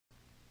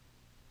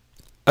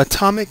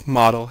Atomic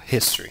model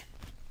history.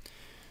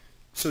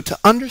 So to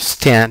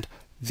understand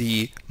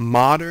the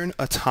modern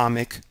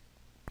atomic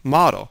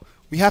model,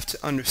 we have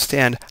to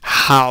understand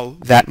how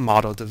that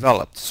model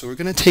developed. So we're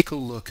going to take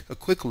a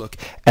quick look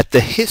at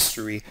the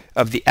history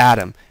of the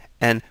atom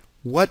and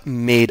what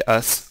made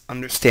us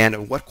understand,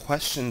 and what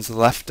questions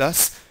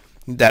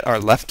that are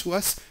left to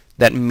us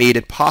that made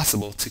it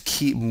possible to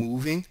keep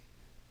moving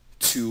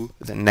to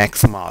the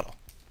next model.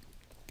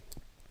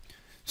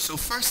 So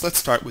first, let's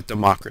start with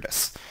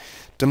Democritus.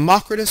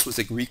 Democritus was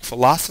a Greek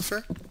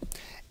philosopher,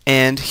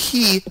 and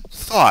he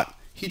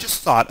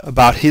just thought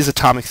about his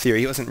atomic theory.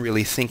 He wasn't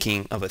really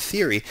thinking of a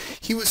theory.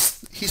 He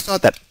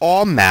thought that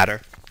all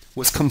matter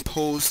was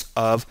composed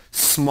of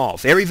small,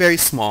 very, very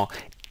small,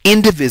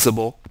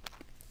 indivisible,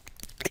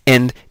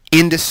 and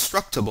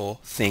indestructible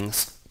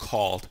things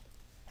called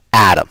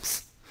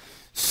atoms.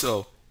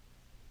 So,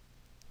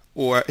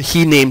 or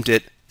he named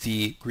it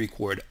the Greek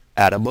word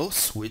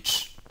atomos,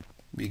 which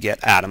we get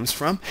atoms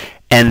from,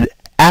 and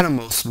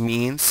atomos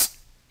means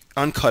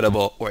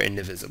uncuttable or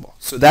indivisible.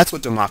 So that's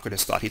what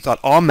Democritus thought. He thought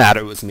all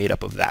matter was made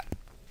up of that.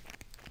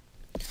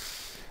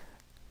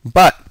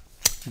 But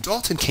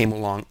Dalton came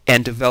along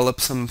and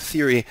developed some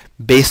theory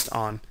based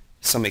on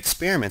some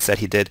experiments that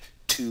he did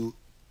to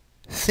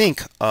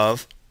think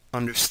of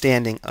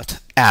understanding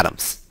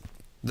atoms.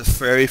 The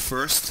very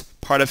first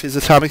part of his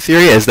atomic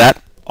theory is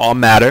that all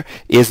matter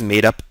is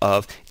made up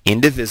of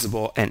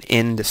indivisible and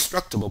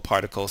indestructible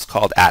particles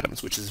called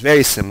atoms, which is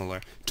very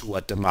similar to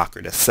what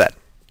Democritus said.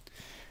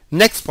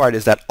 Next part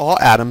is that all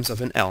atoms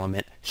of an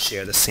element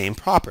share the same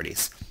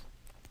properties.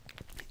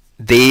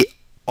 They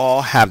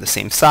all have the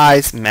same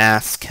size,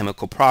 mass,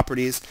 chemical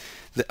properties.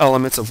 The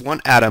elements of one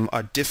atom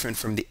are different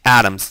from the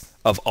atoms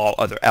of all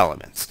other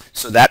elements.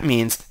 So that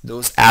means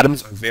those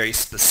atoms are very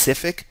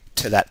specific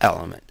to that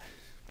element.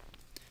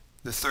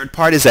 The third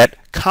part is that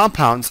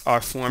compounds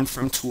are formed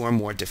from two or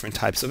more different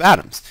types of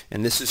atoms.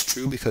 And this is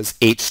true because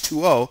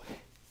H2O,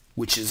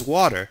 which is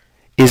water,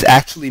 is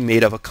actually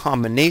made of a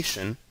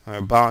combination or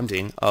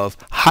bonding of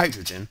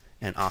hydrogen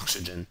and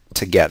oxygen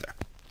together.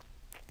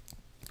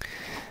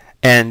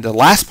 And the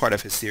last part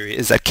of his theory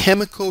is that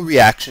chemical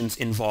reactions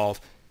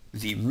involve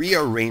the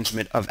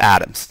rearrangement of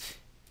atoms.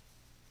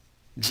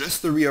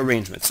 Just the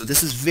rearrangement. So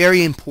this is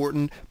very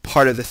important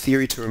part of the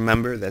theory to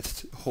remember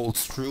that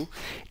holds true,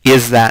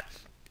 is that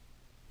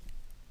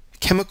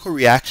chemical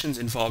reactions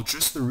involve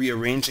just the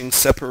rearranging,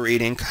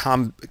 separating,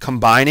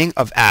 combining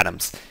of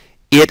atoms.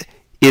 It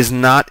does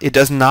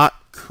not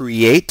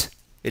create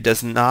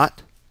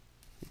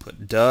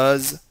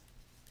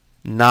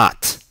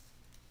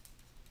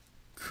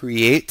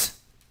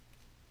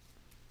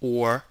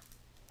or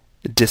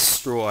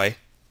destroy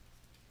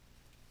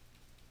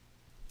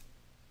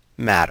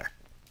matter.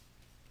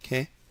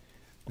 Okay?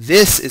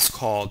 This is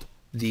called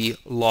the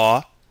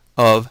law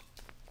of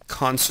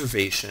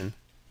conservation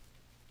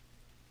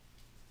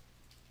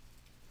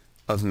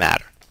of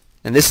matter.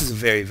 And this is a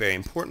very, very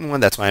important one.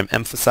 That's why I'm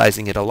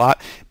emphasizing it a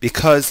lot,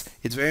 because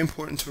it's very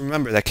important to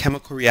remember that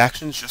chemical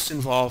reactions just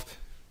involve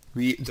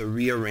the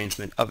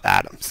rearrangement of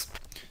atoms.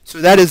 So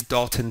that is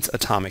Dalton's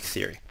atomic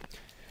theory.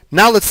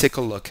 Now let's take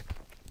a look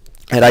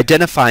at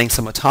identifying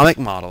some atomic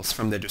models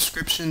from their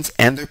descriptions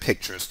and their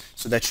pictures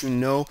so that you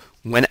know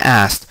when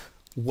asked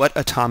what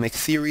atomic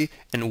theory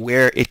and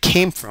where it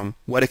came from,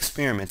 what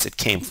experiments it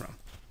came from.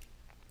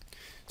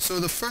 So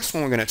the first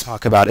one we're going to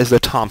talk about is the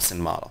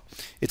Thomson model.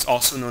 It's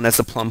also known as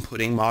the plum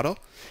pudding model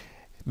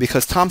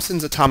because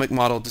Thomson's atomic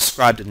model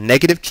described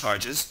negative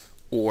charges,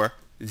 or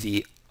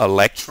the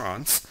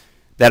electrons,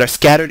 that are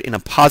scattered in a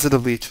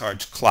positively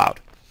charged cloud.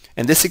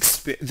 And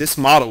this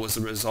model was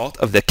the result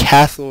of the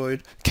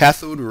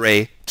cathode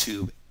ray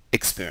tube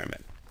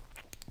experiment.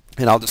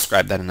 And I'll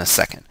describe that in a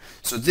second.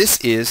 So this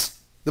is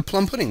the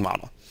plum pudding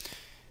model.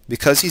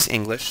 Because he's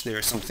English, there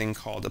is something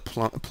called a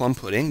plum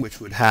pudding, which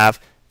would have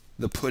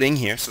the pudding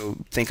here. So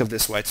think of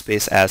this white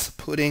space as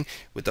pudding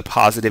with the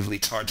positively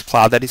charged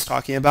cloud that he's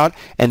talking about.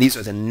 And these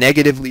are the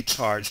negatively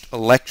charged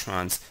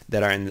electrons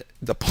that are in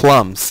the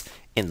plums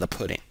in the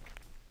pudding.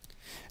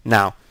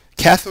 Now,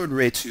 cathode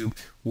ray tube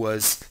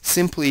was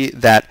simply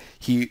that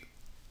he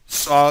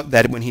saw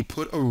that when he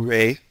put a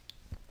ray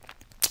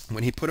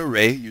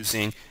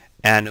using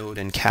anode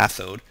and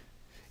cathode,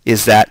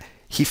 is that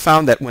he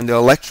found that when the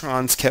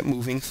electrons kept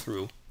moving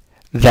through,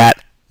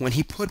 that when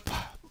he put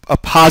a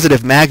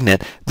positive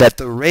magnet, that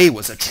the ray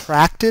was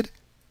attracted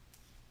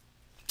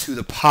to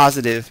the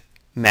positive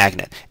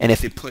magnet. And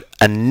if you put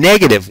a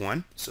negative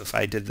one, so if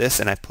I did this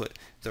and I put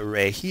the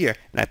ray here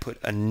and I put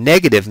a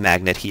negative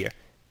magnet here,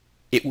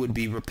 it would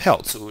be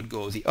repelled, so it would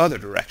go the other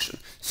direction.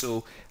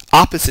 So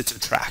opposites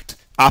attract,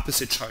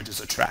 opposite charges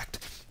attract.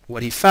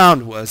 What he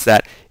found was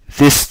that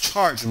this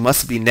charge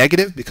must be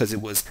negative because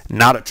it was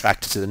not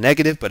attracted to the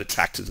negative but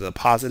attracted to the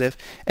positive,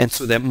 and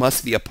so there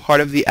must be a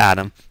part of the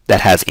atom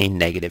that has a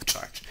negative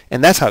charge.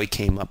 And that's how he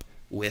came up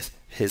with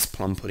his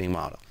plum pudding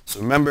model.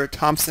 So remember,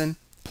 Thomson,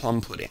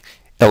 plum pudding,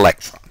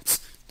 electrons.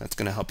 That's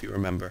going to help you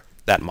remember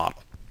that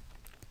model.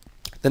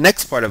 The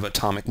next part of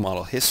atomic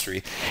model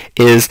history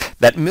is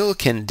that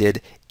Millikan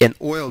did an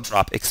oil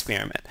drop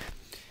experiment.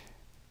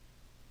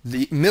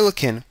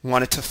 Millikan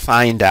wanted to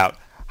find out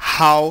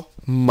how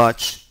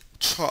much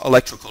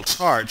electrical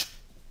charge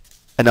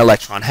an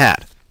electron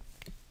had.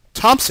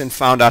 Thomson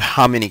found out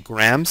how many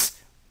grams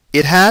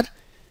it had,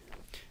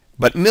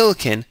 but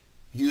Millikan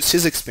used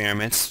his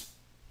experiments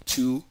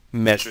to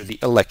measure the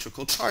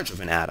electrical charge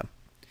of an atom.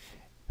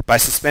 By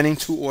suspending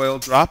 2 oil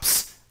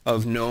drops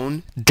of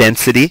known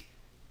density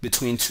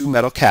between 2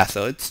 metal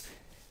cathodes,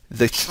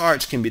 the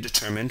charge can be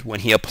determined when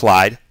he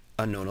applied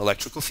a known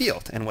electrical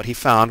field. And what he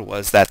found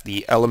was that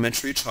the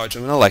elementary charge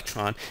of an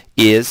electron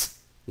is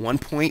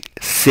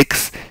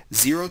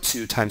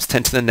 1.602 times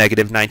 10 to the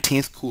negative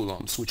 19th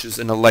coulombs, which is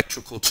an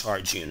electrical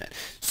charge unit.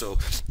 So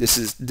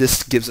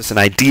this gives us an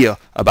idea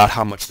about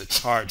how much the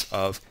charge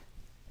of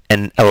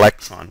an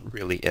electron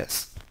really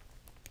is.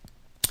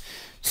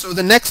 So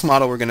the next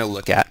model we're going to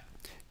look at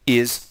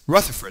is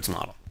Rutherford's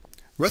model.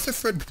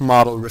 Rutherford's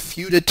model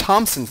refuted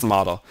Thomson's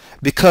model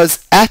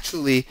because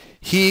actually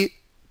he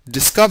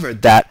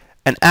discovered that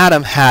an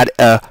atom had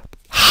a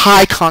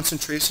high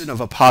concentration of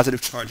a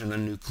positive charge in the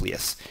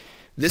nucleus.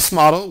 This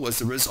model was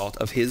the result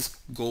of his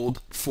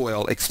gold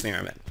foil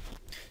experiment.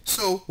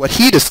 So what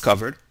he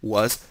discovered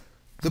was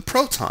the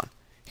proton.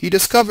 He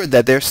discovered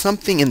that there's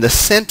something in the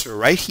center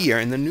right here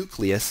in the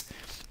nucleus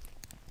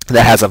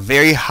that has a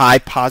very high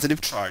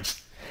positive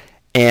charge,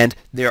 and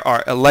there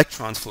are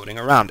electrons floating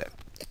around it.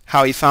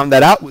 How he found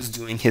that out was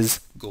doing his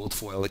gold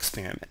foil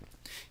experiment.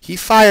 He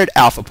fired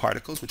alpha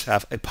particles, which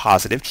have a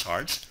positive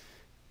charge,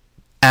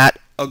 at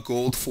a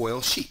gold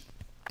foil sheet.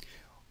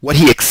 What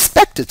he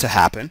expected to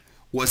happen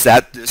was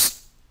that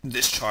this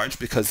charge,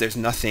 because there's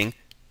nothing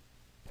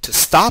to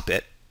stop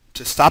it,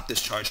 to stop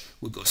this charge,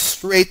 would go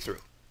straight through.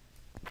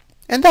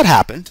 And that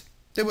happened.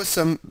 There was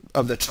some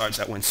of the charge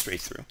that went straight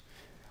through.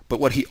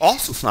 But what he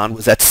also found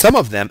was that some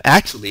of them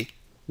actually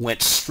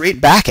went straight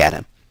back at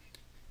him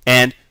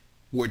and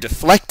were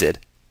deflected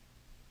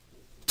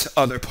to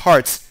other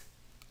parts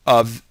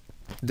of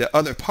the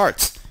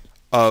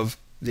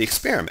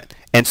experiment.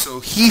 And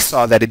so he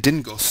saw that it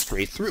didn't go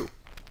straight through.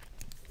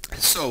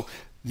 So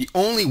the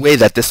only way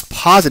that this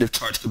positive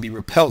charge could be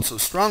repelled so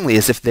strongly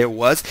is if there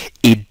was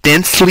a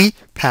densely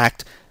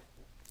packed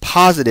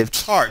positive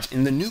charge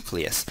in the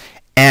nucleus.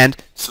 And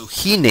so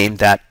he named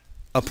that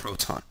a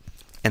proton.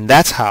 And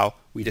that's how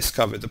we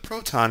discovered the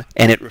proton,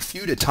 and it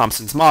refuted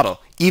Thomson's model.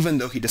 Even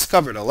though he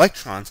discovered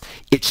electrons,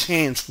 it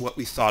changed what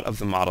we thought of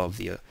the model of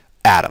the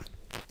atom.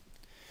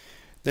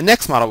 The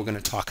next model we're going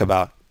to talk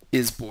about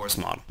is Bohr's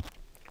model.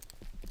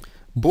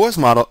 Bohr's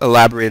model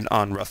elaborated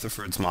on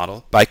Rutherford's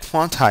model by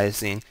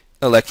quantizing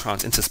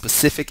electrons into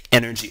specific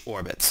energy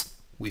orbits.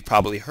 We've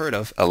probably heard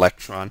of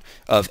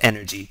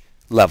energy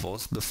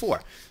levels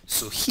before.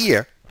 So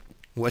here,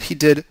 what he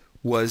did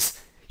was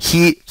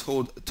he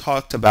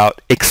talked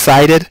about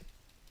excited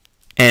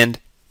and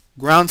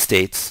ground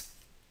states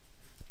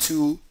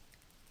to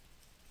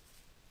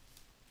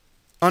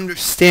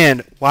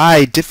understand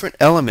why different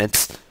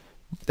elements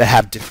that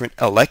have different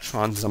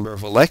electrons, number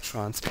of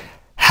electrons,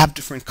 have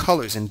different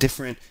colors and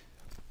different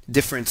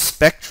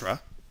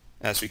spectra,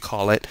 as we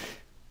call it,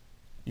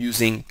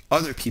 using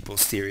other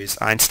people's theories,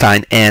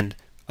 Einstein and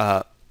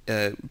a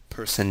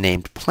person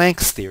named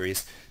Planck's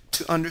theories,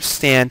 to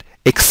understand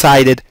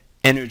excited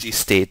energy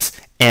states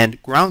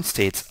and ground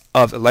states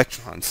of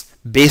electrons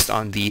based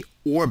on the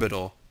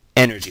orbital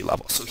energy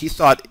level. So he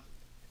thought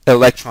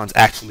electrons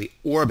actually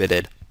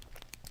orbited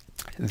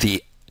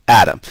the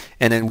atom,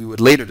 and then we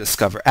would later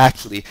discover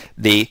actually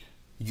they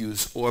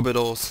use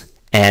orbitals,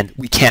 and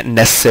we can't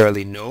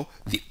necessarily know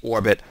the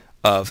orbit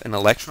of an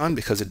electron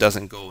because it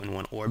doesn't go in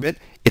one orbit.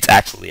 It's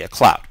actually a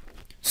cloud.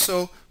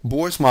 So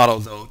Bohr's model,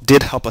 though,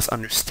 did help us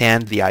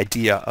understand the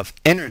idea of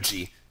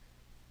energy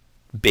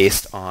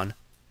based on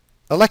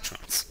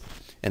electrons.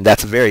 And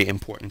that's very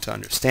important to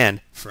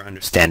understand for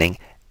understanding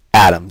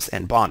atoms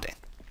and bonding.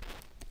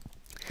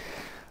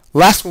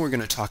 Last one we're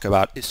going to talk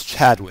about is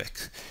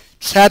Chadwick.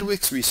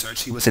 Chadwick's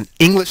research, he was an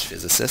English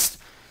physicist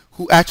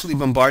who actually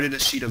bombarded a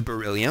sheet of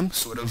beryllium,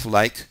 sort of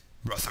like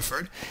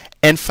Rutherford,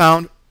 and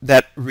found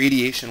that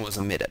radiation was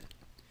emitted.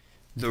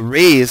 The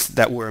rays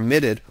that were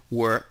emitted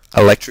were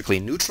electrically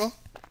neutral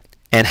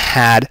and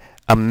had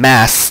a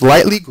mass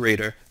slightly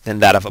greater than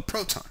that of a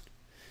proton.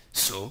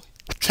 So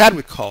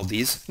Chadwick called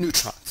these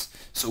neutrons.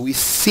 So we've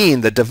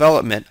seen the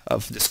development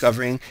of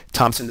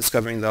Thomson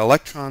discovering the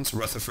electrons,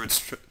 Rutherford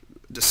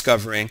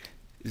discovering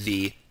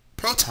the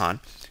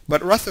proton.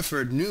 But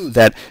Rutherford knew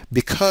that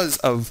because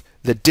of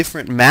the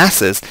different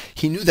masses,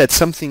 he knew that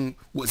something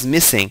was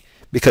missing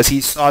because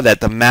he saw that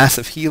the mass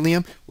of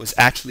helium was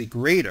actually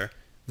greater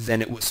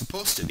than it was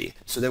supposed to be.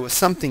 So there was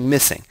something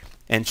missing.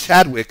 And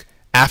Chadwick,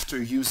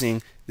 after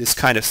using this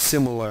kind of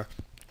similar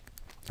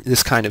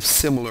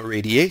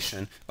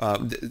radiation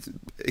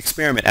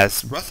experiment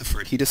as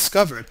Rutherford, he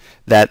discovered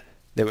that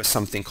there was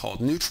something called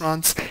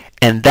neutrons,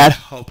 and that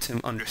helped him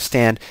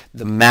understand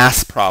the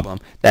mass problem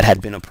that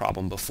had been a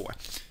problem before.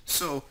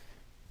 So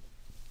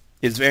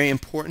it's very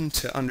important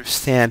to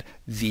understand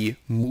the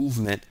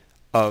movement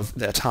of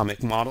the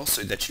atomic model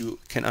so that you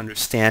can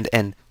understand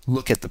and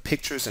look at the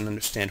pictures and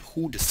understand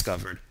who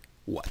discovered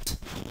what.